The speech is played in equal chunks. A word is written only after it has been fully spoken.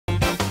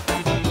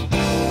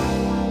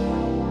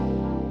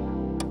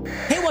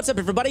What's up,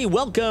 everybody?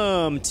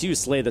 Welcome to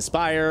Slay the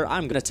Spire.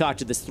 I'm going to talk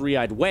to this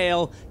three-eyed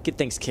whale, get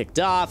things kicked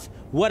off.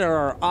 What are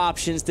our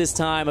options this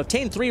time?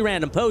 Obtain 3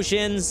 random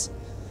potions.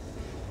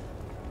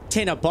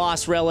 Obtain a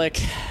boss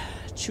relic.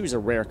 Choose a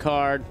rare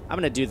card. I'm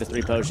going to do the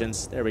 3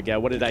 potions. There we go.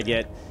 What did I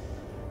get?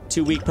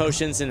 2 weak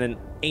potions and an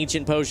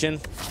ancient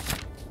potion.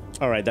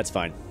 Alright, that's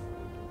fine.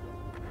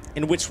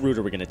 And which route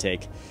are we going to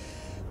take?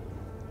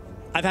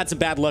 I've had some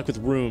bad luck with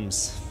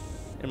rooms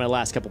in my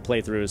last couple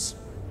playthroughs.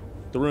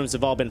 The rooms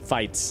have all been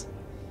fights.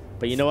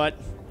 But you know what?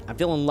 I'm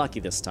feeling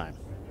lucky this time.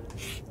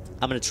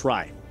 I'm going to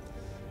try.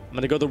 I'm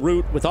going to go the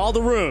route with all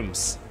the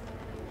rooms.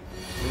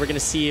 And we're going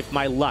to see if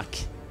my luck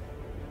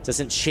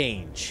doesn't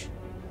change.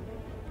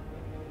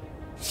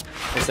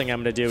 First thing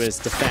I'm going to do is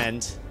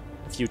defend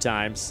a few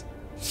times.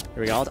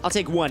 Here we go. I'll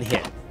take 1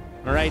 hit.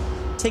 All right?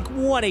 Take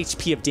 1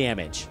 HP of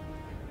damage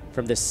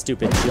from this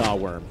stupid jaw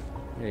worm.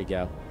 There you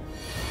go.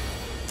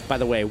 By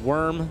the way,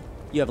 worm,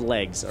 you have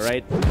legs, all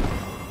right?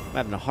 I'm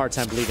having a hard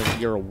time believing that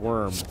you're a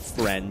worm,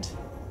 friend.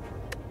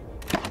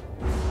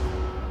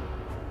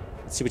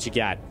 Let's see what you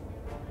got.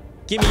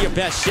 Give me your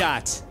best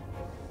shot.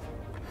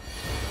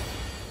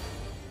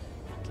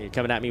 Okay, you're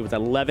coming at me with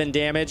 11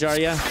 damage, are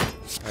you? All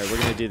right, we're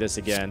going to do this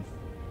again.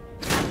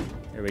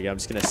 There we go. I'm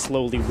just going to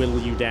slowly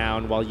whittle you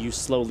down while you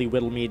slowly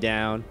whittle me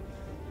down.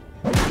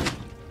 But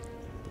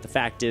the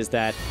fact is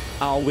that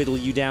I'll whittle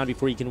you down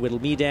before you can whittle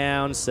me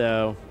down,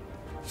 so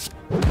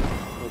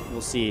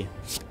we'll see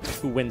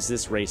who wins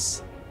this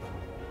race.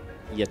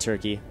 Yeah,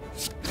 turkey.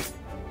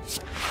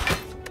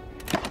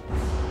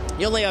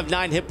 You only have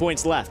 9 hit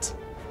points left.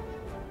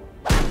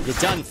 You're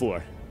done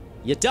for.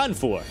 You're done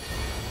for.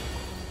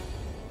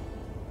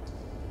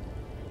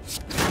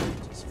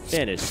 Just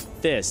finish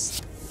this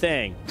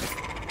thing.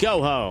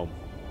 Go home.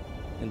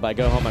 And by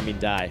go home, I mean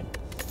die.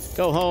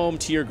 Go home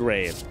to your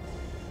grave.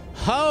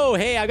 Oh,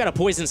 hey, I got a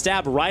poison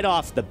stab right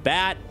off the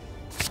bat.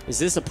 Is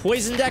this a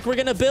poison deck we're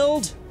gonna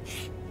build?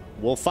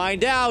 We'll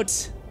find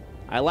out.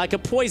 I like a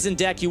poison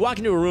deck. You walk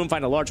into a room,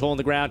 find a large hole in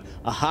the ground.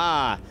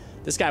 Aha!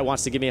 This guy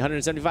wants to give me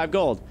 175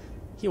 gold.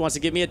 He wants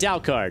to give me a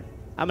doubt card.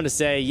 I'm gonna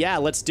say, yeah,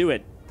 let's do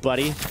it,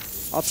 buddy.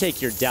 I'll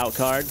take your doubt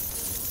card.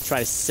 Try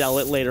to sell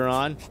it later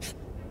on.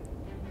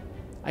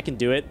 I can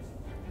do it.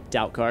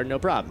 Doubt card, no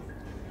problem.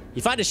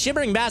 You find a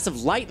shimmering mass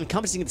of light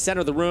encompassing the center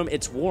of the room.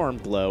 Its warm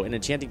glow and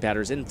enchanting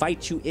patterns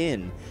invite you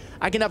in.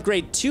 I can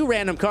upgrade 2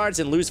 random cards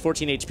and lose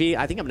 14 HP.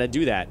 I think I'm gonna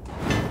do that.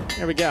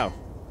 There we go.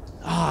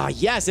 Ah,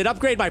 yes, it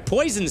upgraded my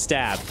poison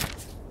stab.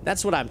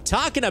 That's what I'm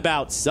talking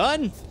about,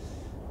 son.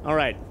 All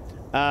right.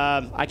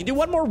 I can do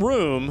 1 more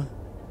room,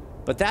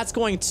 but that's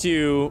going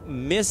to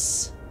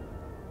miss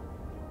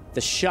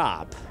the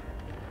shop.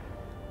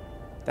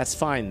 That's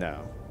fine,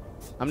 though.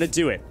 I'm going to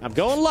do it. I'm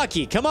going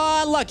lucky. Come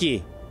on,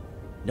 lucky.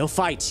 No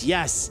fight.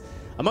 Yes.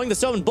 Among the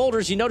stone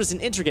boulders, you notice an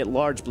intricate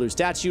large blue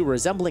statue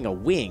resembling a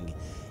wing.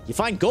 You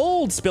find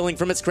gold spilling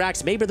from its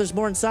cracks. Maybe there's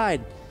more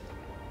inside.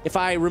 If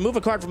I remove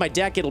a card from my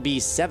deck, it'll be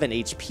 7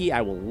 HP.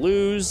 I will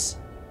lose.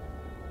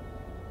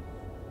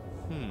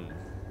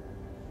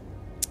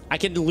 I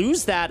can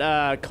lose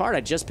that card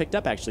I just picked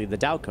up, actually, the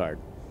doubt card.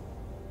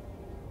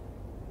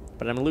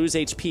 But I'm going to lose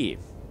HP.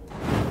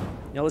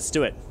 Now let's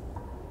do it.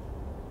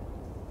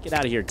 Get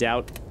out of here,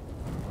 doubt.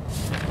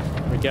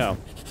 There we go.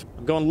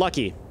 I'm going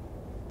lucky.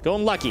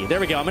 Going lucky. There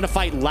we go. I'm going to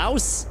fight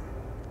Louse.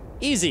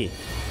 Easy.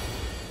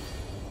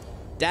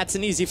 That's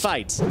an easy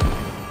fight.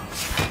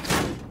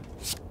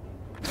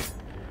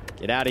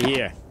 Get out of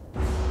here.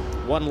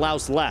 1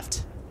 louse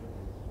left.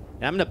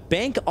 And I'm going to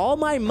bank all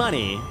my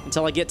money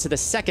until I get to the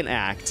 2nd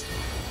act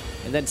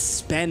and then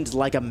spend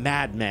like a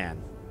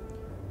madman.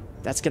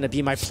 That's going to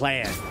be my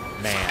plan,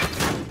 man.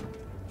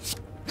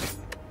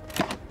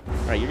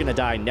 All right, you're going to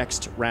die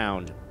next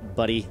round,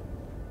 buddy.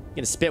 You're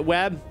going to spit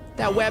web?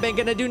 That web ain't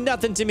going to do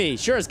nothing to me.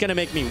 Sure, it's going to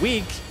make me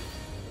weak.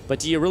 But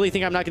do you really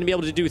think I'm not going to be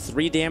able to do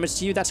 3 damage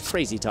to you? That's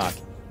crazy talk.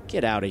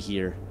 Get out of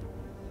here.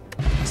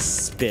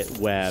 Spit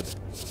web.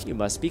 You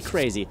must be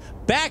crazy.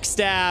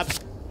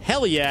 Backstab!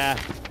 Hell yeah.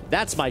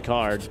 That's my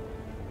card.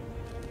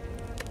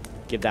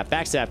 Give that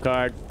backstab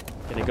card.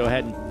 Gonna go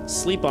ahead and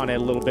sleep on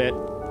it a little bit.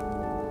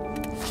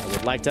 I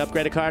would like to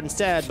upgrade a card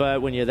instead,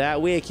 but when you're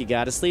that weak, you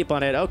gotta sleep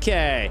on it.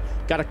 Okay.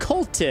 Got a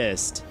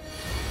cultist.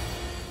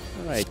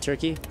 Alright,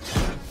 turkey.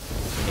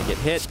 And get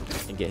hit,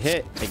 and get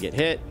hit, and get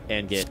hit,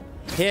 and get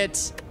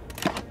hit.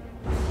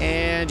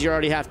 And you're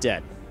already half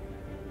dead.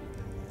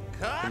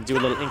 Gonna do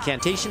a little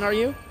incantation, are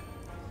you?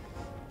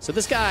 So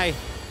this guy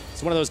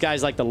is one of those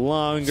guys, like, the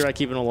longer I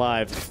keep him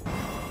alive,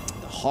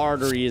 the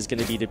harder he is going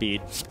to be to beat.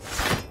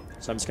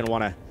 So I'm just going to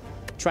want to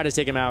try to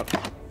take him out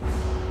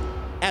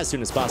as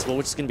soon as possible,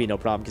 which is going to be no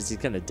problem because he's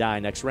going to die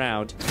next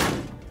round.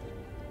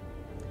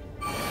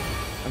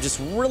 I'm just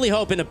really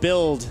hoping to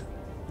build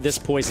this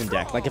poison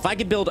deck. Like, if I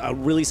could build a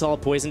really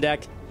solid poison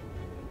deck,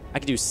 I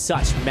could do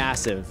such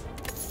massive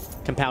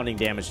compounding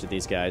damage to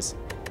these guys.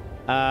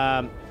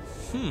 Block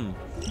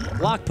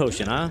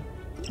potion, huh?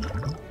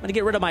 I'm gonna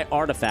get rid of my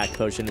artifact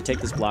potion and take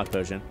this block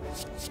potion.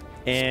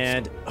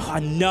 And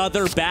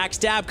another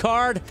backstab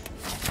card?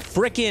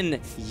 Frickin'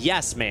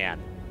 yes,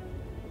 man.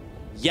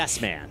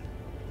 Yes, man.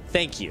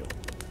 Thank you.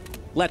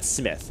 Let's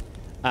smith.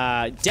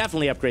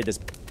 Definitely upgrade this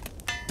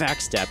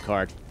backstab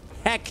card.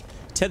 Heck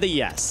to the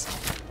yes.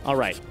 All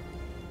right.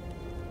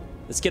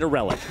 Let's get a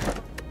relic.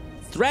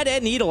 Thread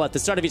and needle at the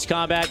start of each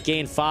combat.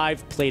 Gain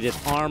 5 plated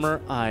armor.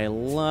 I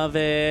love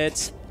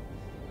it.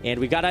 And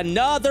we got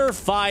another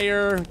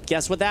fire.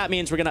 Guess what that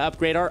means? We're going to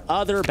upgrade our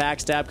other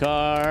backstab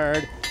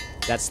card.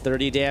 That's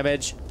 30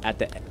 damage at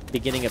the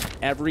beginning of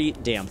every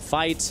damn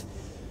fight.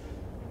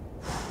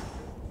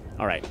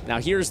 All right. Now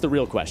here's the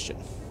real question.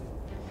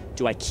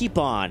 Do I keep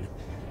on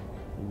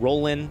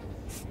rolling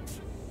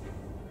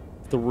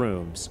the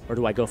rooms, or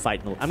do I go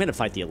fight? I'm going to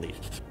fight the elite.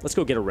 Let's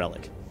go get a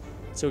relic.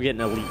 Let's go get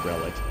an elite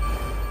relic.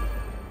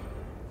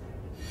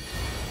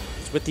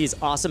 With these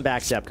awesome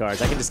backstab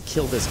cards, I can just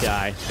kill this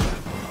guy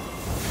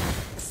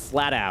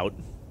flat out,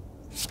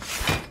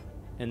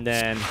 and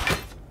then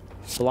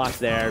block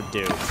there.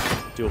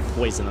 Do a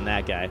poison on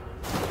that guy.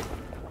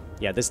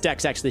 Yeah, this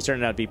deck's actually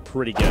turning out to be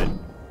pretty good.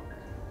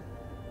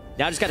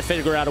 Now I just got to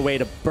figure out a way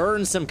to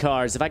burn some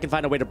cards. If I can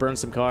find a way to burn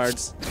some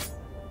cards,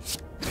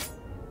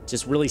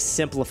 just really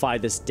simplify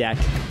this deck,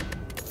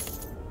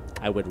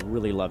 I would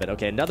really love it.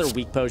 Okay, another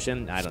weak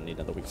potion. I don't need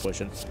another weak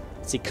potion.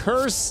 Let's see,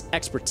 curse,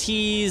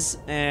 expertise,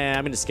 and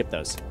I'm going to skip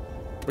those.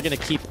 We're going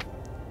to keep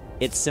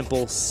it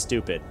simple,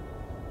 stupid.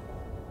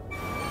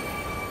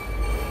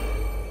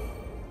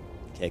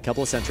 Okay, a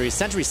couple of sentries.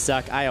 Sentries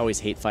suck. I always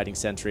hate fighting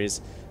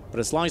sentries, but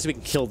as long as we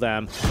can kill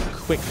them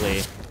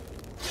quickly,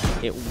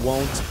 it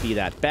won't be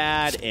that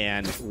bad.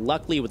 And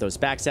luckily with those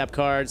backstab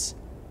cards,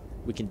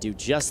 we can do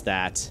just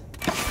that.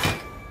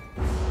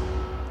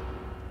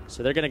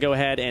 So they're going to go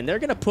ahead and they're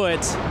going to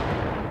put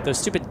those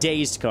stupid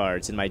dazed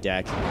cards in my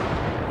deck,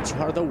 which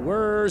are the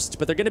worst,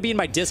 but they're going to be in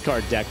my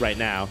discard deck right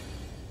now.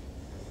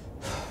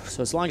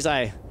 So as long as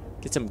I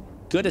get some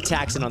good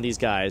attacks in on these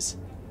guys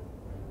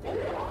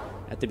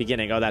at the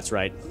beginning. Oh, that's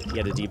right. You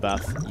had a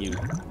debuff.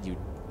 You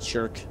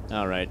jerk.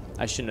 All right.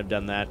 I shouldn't have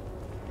done that.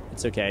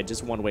 It's okay.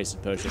 Just one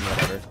wasted potion,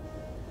 whatever.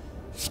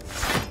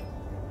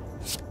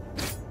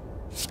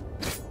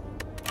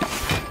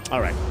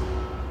 All right.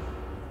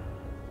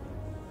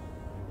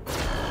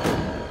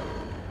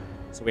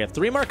 So we have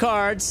 3 more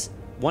cards.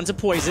 One's a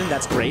poison.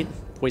 That's great.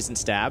 Poison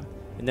stab.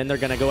 And then they're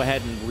going to go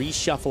ahead and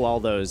reshuffle all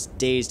those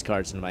dazed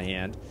cards into my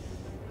hand.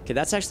 Okay,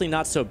 that's actually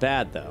not so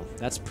bad, though.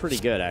 That's pretty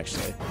good,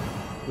 actually.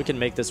 We can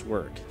make this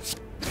work.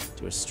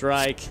 Do a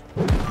strike.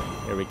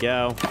 There we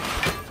go.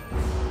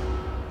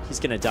 He's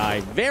going to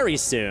die very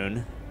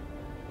soon.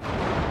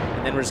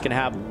 And then we're just going to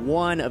have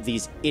one of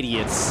these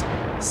idiots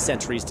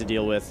sentries to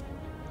deal with.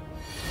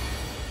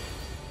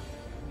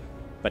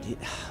 But,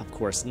 of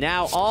course,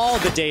 now all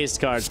the dazed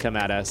cards come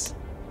at us.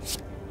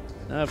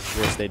 Of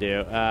course they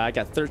do. I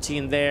got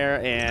 13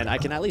 there, and I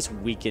can at least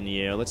weaken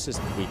you. Let's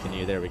just weaken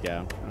you. There we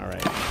go. All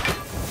right.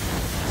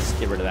 Just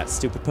get rid of that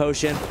stupid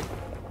potion.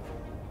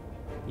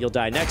 You'll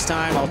die next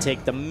time. I'll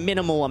take the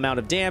minimal amount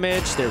of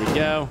damage. There we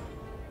go.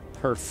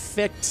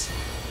 Perfect.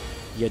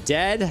 You're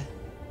dead.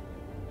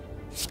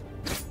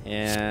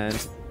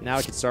 And now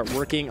I can start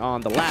working on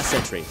the last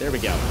sentry. There we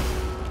go.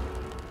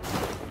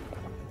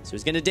 So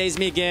he's going to daze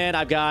me again.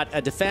 I've got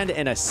a defend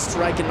and a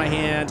strike in my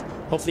hand.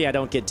 Hopefully I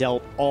don't get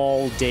dealt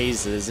all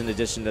dazes in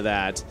addition to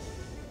that.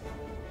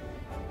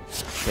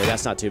 Okay,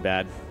 that's not too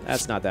bad.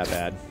 That's not that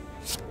bad.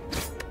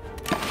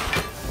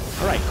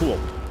 All right, cool.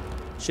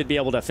 Should be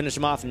able to finish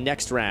him off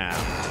next round.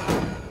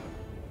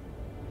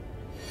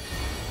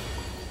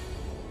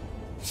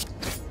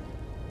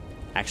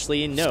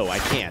 Actually, no, I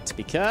can't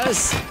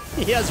because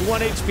he has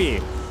 1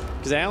 HP.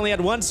 Because I only had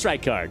 1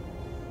 strike card.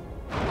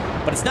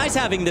 But it's nice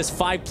having this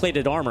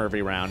 5-plated armor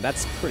every round.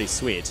 That's pretty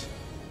sweet.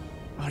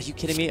 Oh, are you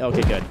kidding me?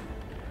 Okay, good.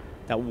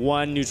 That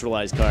 1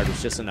 neutralized card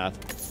was just enough.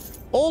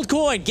 Old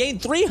coin, gain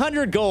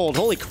 300 gold.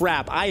 Holy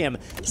crap, I am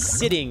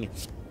sitting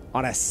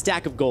on a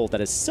stack of gold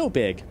that is so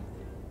big.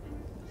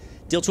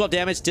 Deal 12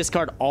 damage,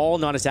 discard all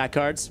non-attack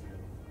cards.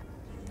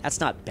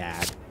 That's not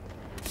bad.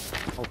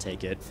 I'll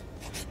take it.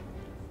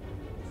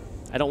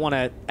 I don't want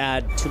to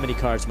add too many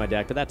cards to my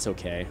deck, but that's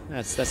okay.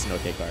 That's an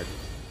okay card.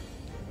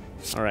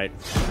 All right,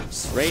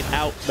 straight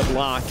out the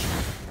block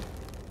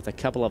with a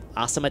couple of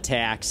awesome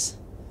attacks.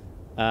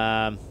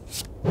 Then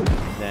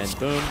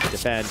boom,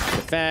 defend,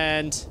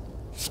 defend,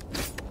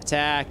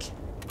 attack.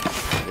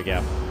 There we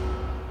go.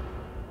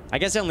 I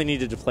guess I only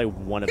needed to play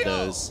 1 of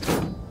those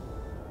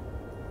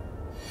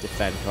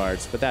defend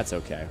cards, but that's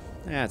okay.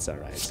 That's all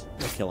right.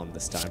 We'll kill him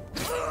this time.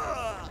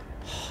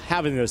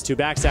 Having those 2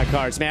 backstab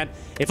cards, man.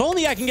 If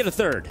only I can get a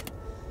 3rd.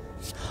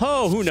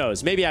 Oh, who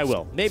knows? Maybe I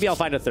will. Maybe I'll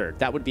find a 3rd.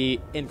 That would be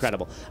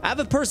incredible. I have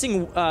a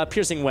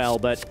piercing well,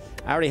 but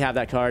I already have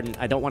that card, and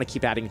I don't want to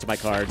keep adding to my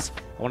cards.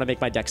 I want to make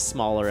my deck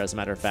smaller, as a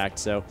matter of fact.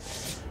 So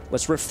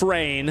let's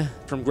refrain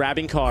from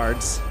grabbing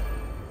cards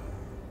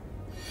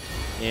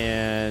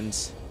and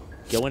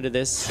go into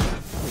this.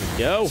 Here we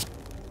go.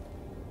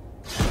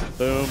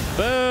 Boom,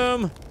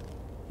 boom.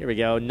 Here we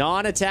go.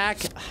 Non-attack.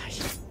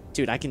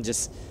 Dude, I can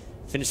just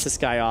finish this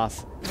guy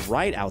off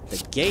right out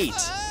the gate.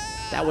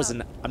 That was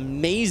an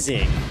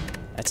amazing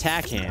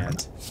attack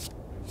hand.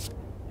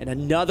 And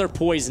another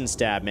poison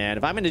stab, man.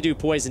 If I'm going to do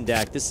poison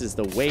deck, this is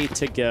the way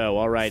to go.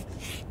 All right.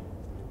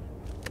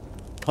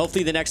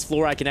 Hopefully the next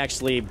floor I can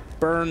actually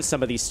burn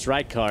some of these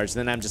strike cards.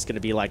 And then I'm just going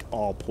to be like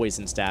all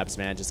poison stabs,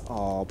 man. Just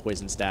all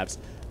poison stabs.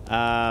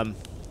 So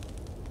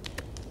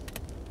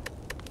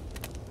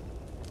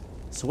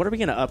what are we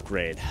going to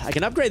upgrade? I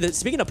can upgrade the...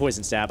 Speaking of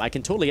poison stab, I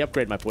can totally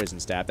upgrade my poison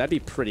stab. That'd be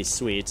pretty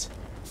sweet.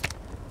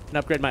 I can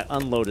upgrade my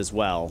unload as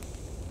well.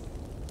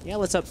 Yeah,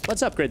 let's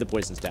upgrade the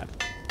poison stab.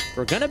 If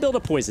we're going to build a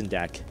poison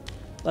deck,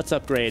 let's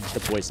upgrade the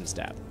poison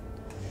stab.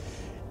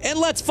 And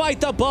let's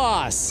fight the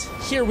boss.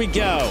 Here we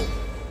go.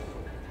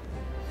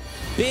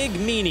 Big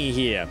meanie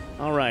here.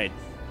 All right.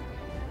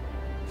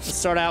 Let's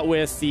start out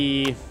with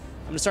the...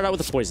 I'm going to start out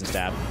with the poison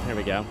stab. There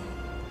we go.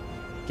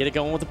 Get it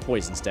going with the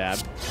poison stab.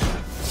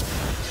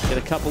 Get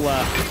a couple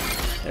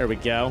of... There we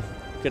go.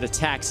 Good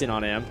attacks in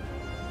on him.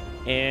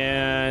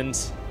 And...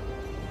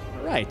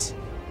 All right.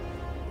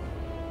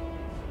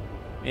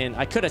 And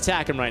I could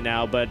attack him right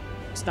now, but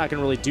it's not going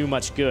to really do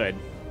much good.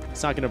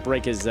 It's not going to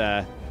break his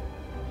armor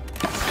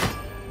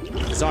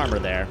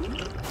there.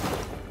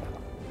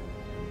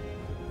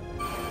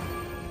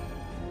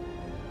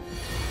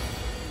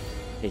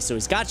 Okay, so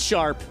he's got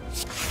sharp.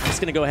 I'm just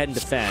going to go ahead and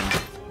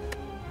defend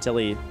until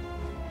he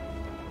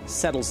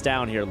settles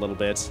down here a little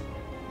bit.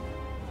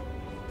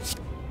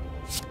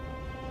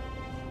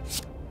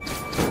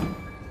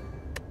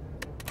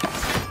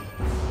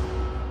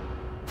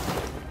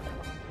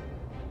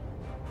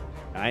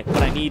 Alright,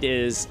 what I need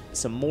is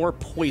some more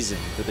poison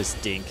for this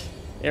dink.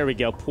 There we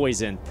go,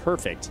 poison.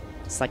 Perfect.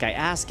 It's like I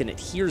ask and it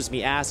hears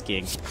me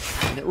asking,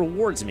 and it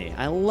rewards me.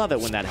 I love it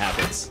when that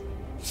happens.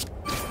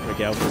 There we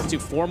go. Let's do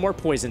 4 more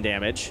poison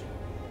damage.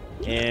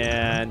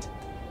 And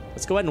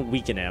let's go ahead and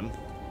weaken him.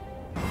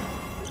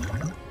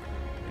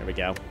 There we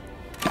go.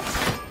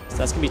 So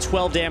that's going to be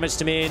 12 damage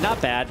to me. Not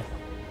bad.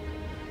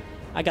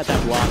 I got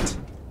that blocked.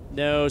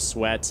 No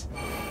sweat.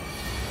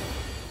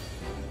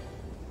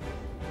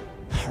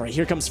 All right,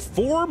 here comes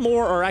 4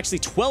 more, or actually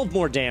 12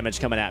 more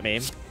damage coming at me.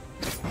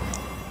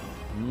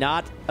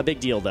 Not a big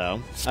deal,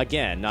 though.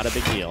 Again, not a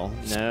big deal.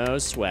 No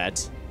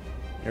sweat.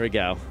 Here we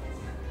go.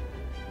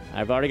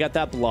 I've already got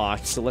that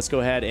blocked, so let's go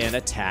ahead and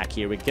attack.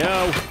 Here we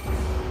go.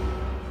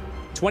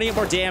 28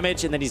 more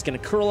damage, and then he's going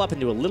to curl up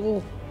into a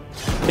little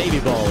baby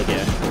ball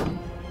again.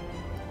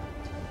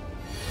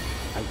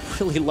 I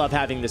really love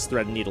having this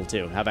thread needle,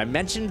 too. Have I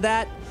mentioned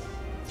that?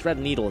 Thread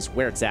needle is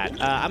where it's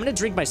at. I'm going to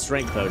drink my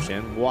strength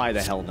potion. Why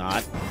the hell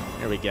not?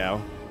 There we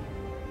go.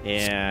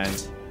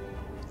 And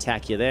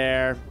attack you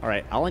there. All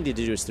right, all I need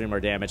to do is 3 more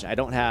damage. I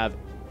don't have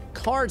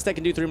cards that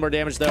can do 3 more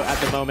damage, though, at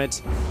the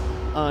moment,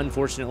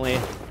 unfortunately.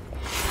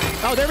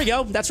 Oh, there we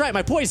go. That's right,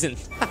 my poison.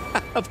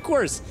 Of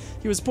course,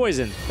 he was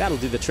poisoned. That'll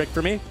do the trick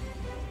for me.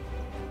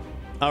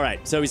 All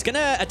right, so he's going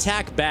to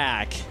attack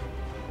back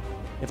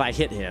if I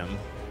hit him.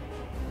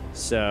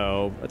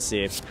 So, let's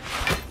see.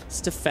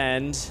 Let's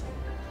defend.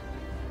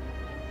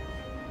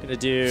 Gonna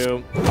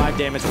do 5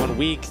 damage 1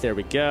 week. There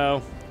we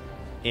go.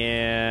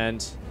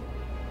 And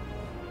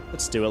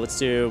let's do it. Let's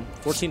do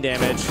 14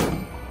 damage.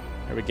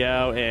 There we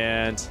go.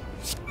 And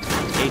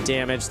 8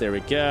 damage. There we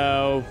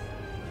go.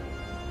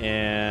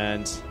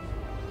 And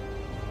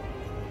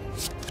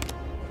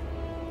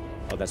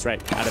oh, that's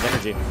right. Out of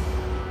energy.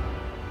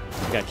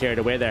 I got carried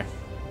away there.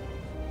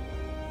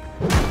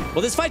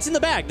 Well, this fight's in the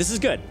bag. This is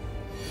good.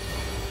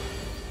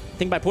 I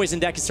think my poison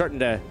deck is starting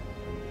to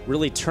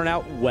really turn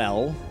out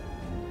well.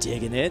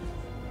 Digging it.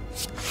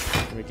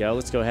 There we go.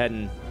 Let's go ahead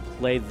and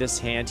play this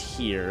hand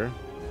here.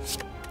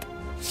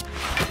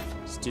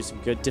 Let's do some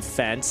good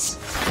defense.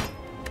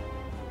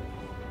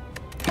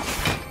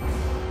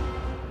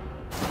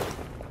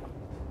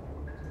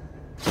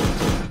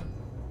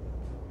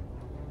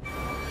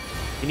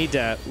 We need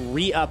to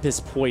re-up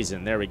his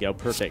poison. There we go.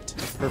 Perfect.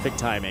 Perfect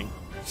timing.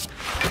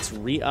 Let's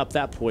re-up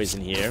that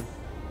poison here.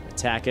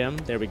 Attack him.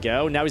 There we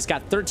go. Now he's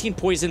got 13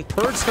 poison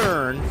per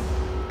turn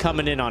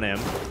coming in on him.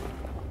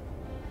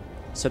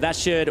 So that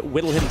should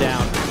whittle him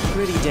down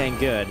pretty dang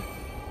good.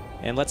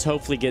 And let's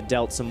hopefully get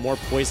dealt some more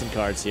poison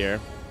cards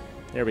here.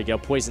 There we go.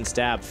 Poison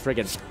stab.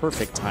 Friggin'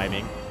 perfect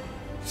timing.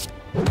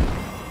 There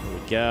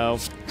we go.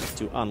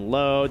 To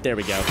unload. There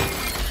we go.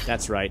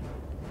 That's right.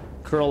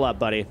 Curl up,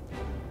 buddy.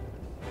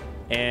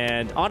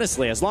 And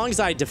honestly, as long as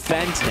I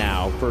defend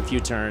now for a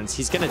few turns,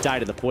 he's going to die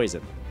to the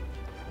poison.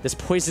 This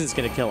poison's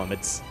going to kill him.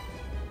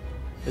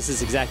 This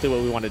is exactly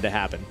what we wanted to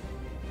happen.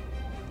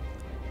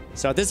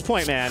 So at this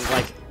point, man,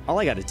 like, all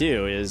I got to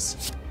do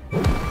is...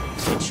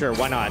 Sure,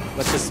 why not?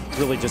 Let's just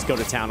really just go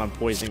to town on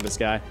poisoning this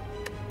guy.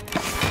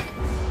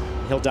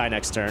 He'll die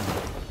next turn.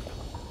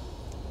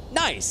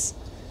 Nice!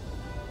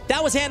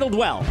 That was handled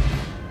well.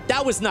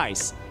 That was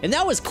nice. And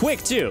that was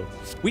quick, too.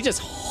 We just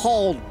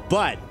hauled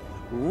butt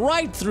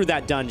right through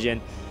that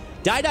dungeon.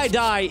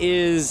 Die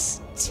is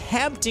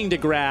tempting to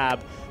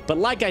grab, but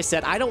like I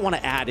said, I don't want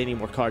to add any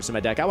more cards to my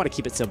deck. I want to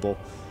keep it simple.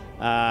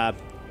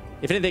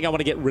 If anything, I want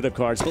to get rid of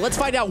cards. But let's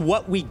find out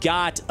what we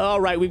got. All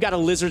right, we've got a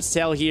Lizard's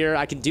Tail here.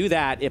 I can do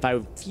that if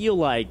I feel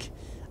like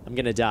I'm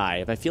going to die.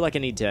 If I feel like I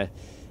need to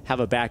have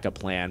a backup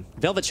plan.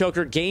 Velvet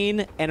Choker,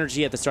 gain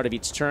energy at the start of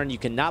each turn. You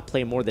cannot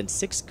play more than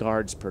 6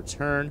 guards per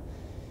turn.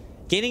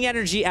 Gaining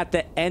energy at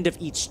the end of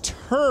each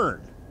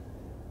turn.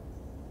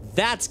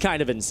 That's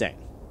kind of insane.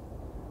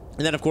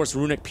 And then, of course,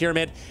 Runic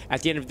Pyramid.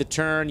 At the end of the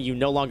turn, you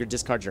no longer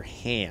discard your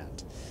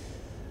hand.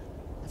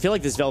 I feel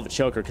like this Velvet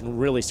Choker can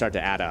really start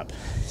to add up,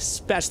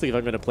 especially if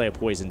I'm going to play a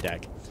poison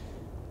deck.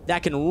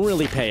 That can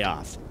really pay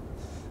off.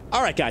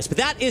 All right, guys, but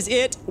that is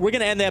it. We're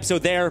going to end the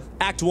episode there.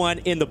 Act 1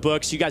 in the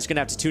books. You guys are going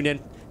to have to tune in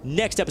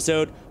next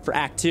episode for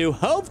Act 2.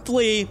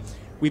 Hopefully,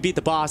 we beat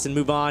the boss and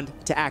move on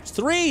to Act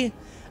 3.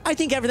 I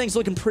think everything's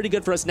looking pretty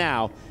good for us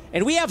now.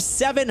 And we have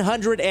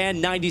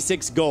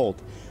 796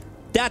 gold.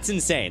 That's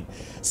insane.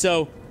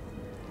 So,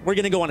 we're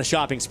going to go on a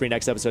shopping spree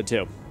next episode,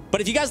 too. But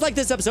if you guys like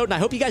this episode, and I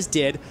hope you guys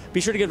did, be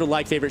sure to give it a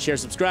like, favorite, share,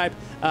 subscribe.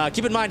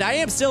 Keep in mind, I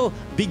am still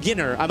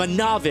beginner. I'm a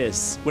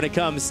novice when it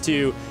comes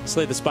to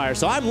Slay the Spire,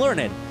 so I'm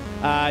learning.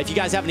 If you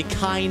guys have any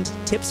kind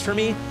tips for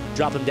me,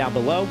 drop them down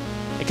below.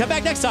 And come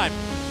back next time.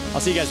 I'll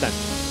see you guys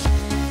then.